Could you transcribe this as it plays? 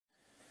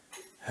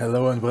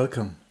Hello and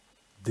welcome.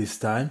 This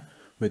time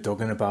we're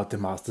talking about the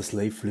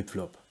master-slave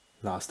flip-flop.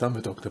 Last time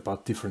we talked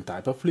about different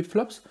type of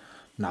flip-flops.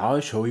 Now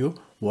I show you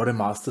what a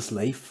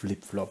master-slave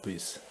flip-flop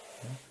is.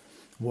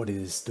 What it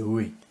is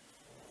doing.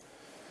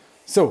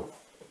 So,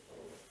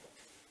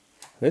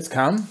 let's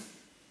come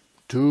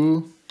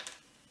to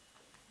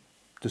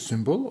the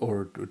symbol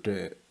or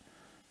the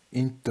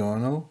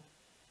internal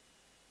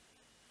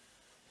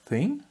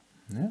thing.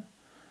 Yeah.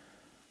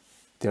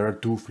 There are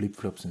two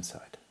flip-flops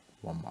inside.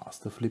 One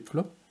master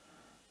flip-flop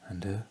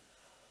and a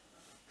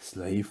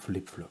slave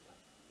flip-flop.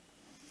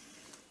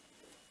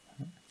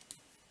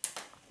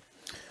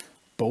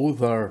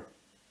 Both are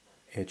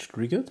edge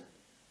triggered.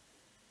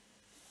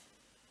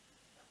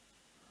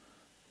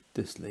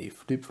 The slave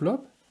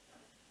flip-flop,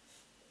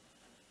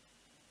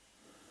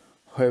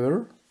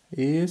 however,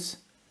 is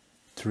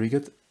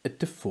triggered at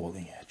the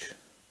falling edge.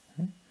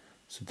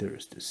 So there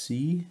is the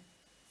C,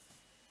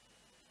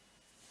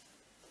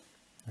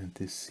 and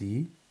the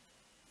C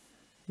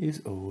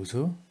is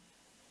also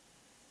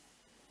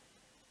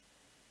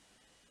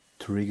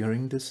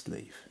triggering the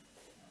slave.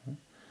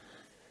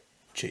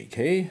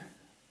 JK,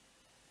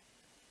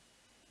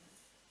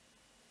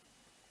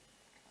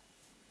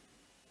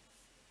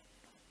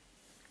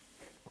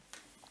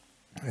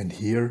 and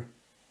here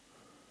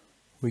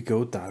we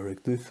go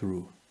directly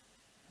through.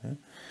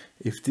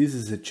 If this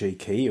is a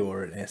JK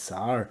or an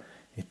SR,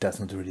 it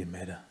doesn't really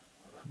matter.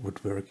 It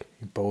would work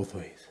in both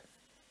ways.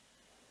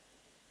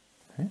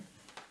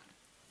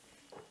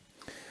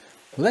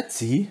 Let's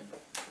see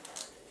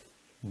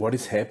what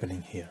is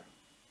happening here.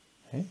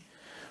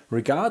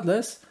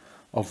 Regardless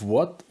of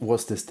what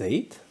was the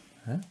state,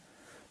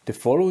 the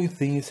following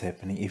thing is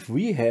happening. If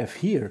we have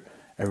here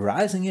a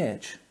rising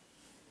edge,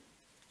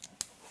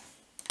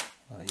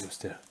 I use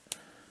the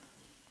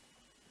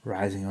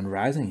rising on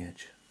rising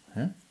edge,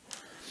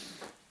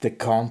 the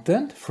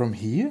content from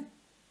here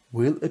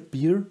will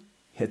appear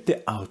at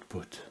the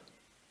output,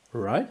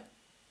 right?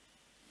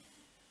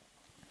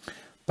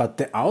 But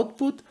the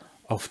output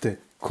of the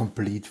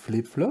complete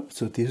flip-flop,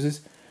 so this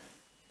is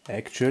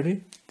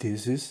actually,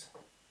 this is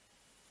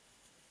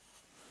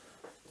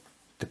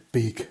the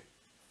big,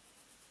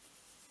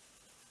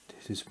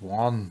 this is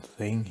one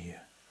thing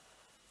here.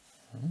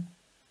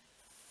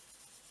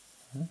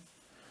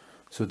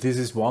 So this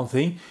is one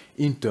thing.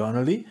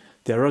 Internally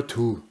there are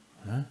two,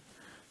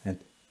 and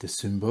the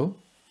symbol,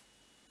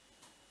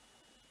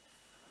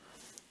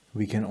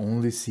 we can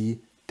only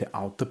see the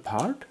outer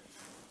part.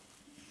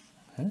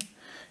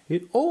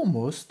 It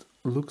almost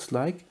looks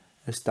like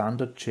a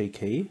standard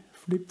JK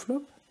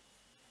flip-flop.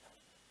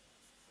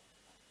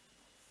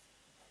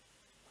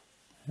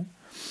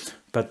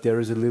 But there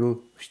is a little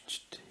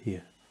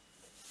here.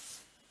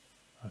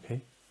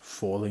 Okay,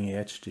 falling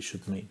edge this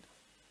should mean.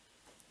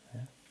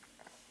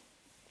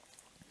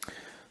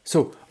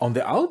 So on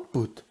the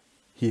output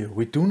here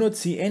we do not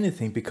see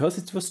anything because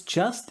it was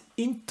just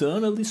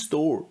internally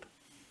stored.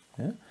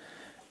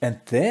 And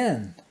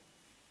then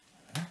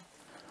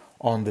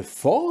on the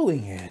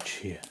falling edge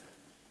here,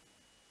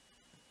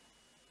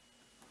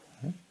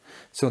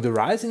 so the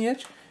rising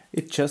edge,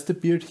 it just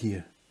appeared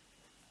here,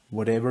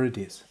 whatever it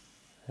is.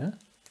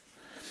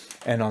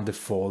 And on the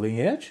falling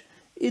edge,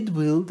 it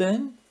will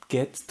then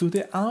get to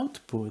the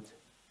output,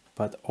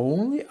 but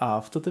only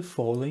after the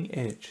falling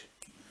edge,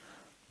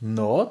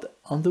 not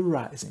on the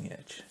rising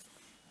edge.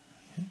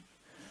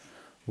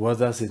 What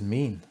does it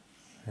mean?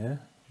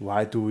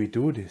 Why do we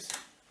do this?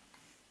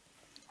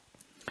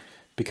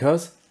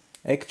 Because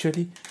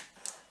actually,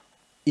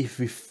 if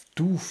we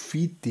do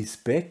feed this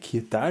back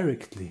here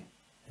directly,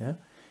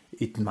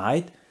 it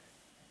might,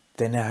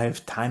 then I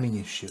have timing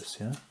issues.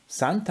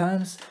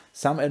 Sometimes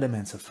some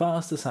elements are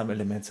faster, some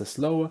elements are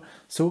slower.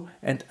 So,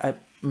 and I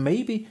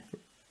maybe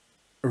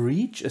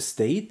reach a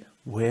state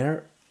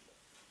where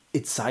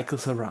it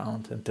cycles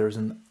around and there's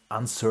an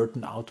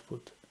uncertain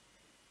output.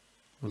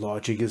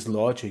 Logic is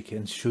logic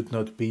and should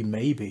not be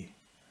maybe.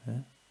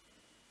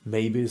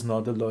 Maybe is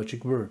not a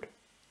logic word.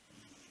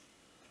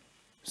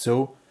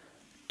 So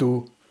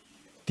to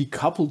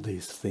decouple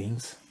these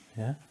things,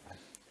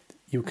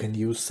 you can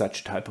use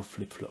such type of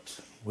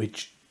flip-flops,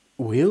 which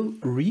will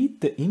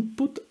read the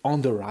input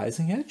on the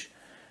rising edge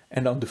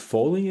and on the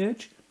falling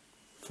edge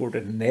for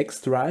the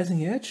next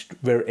rising edge,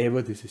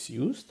 wherever this is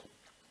used,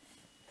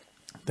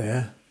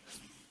 the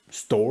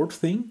stored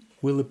thing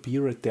will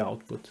appear at the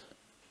output.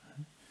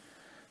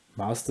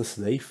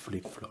 Master-slave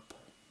flip-flop.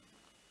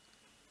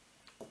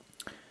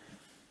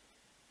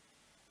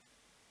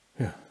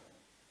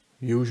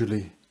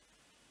 Usually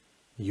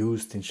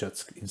used in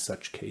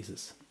such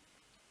cases.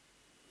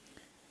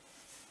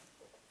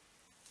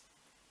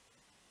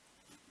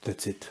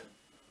 That's it.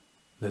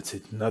 That's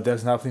it. Now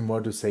there's nothing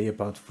more to say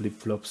about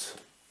flip-flops,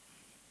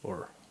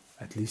 or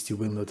at least you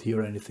will not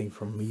hear anything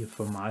from me,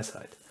 from my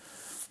side.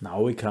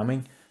 Now we're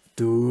coming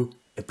to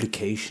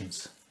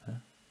applications.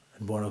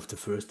 And one of the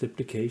first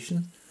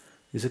applications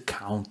is a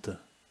counter.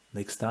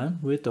 Next time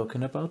we're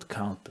talking about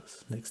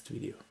counters, next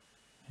video.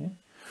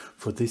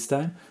 For this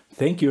time,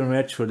 thank you very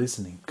much for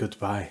listening.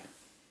 Goodbye.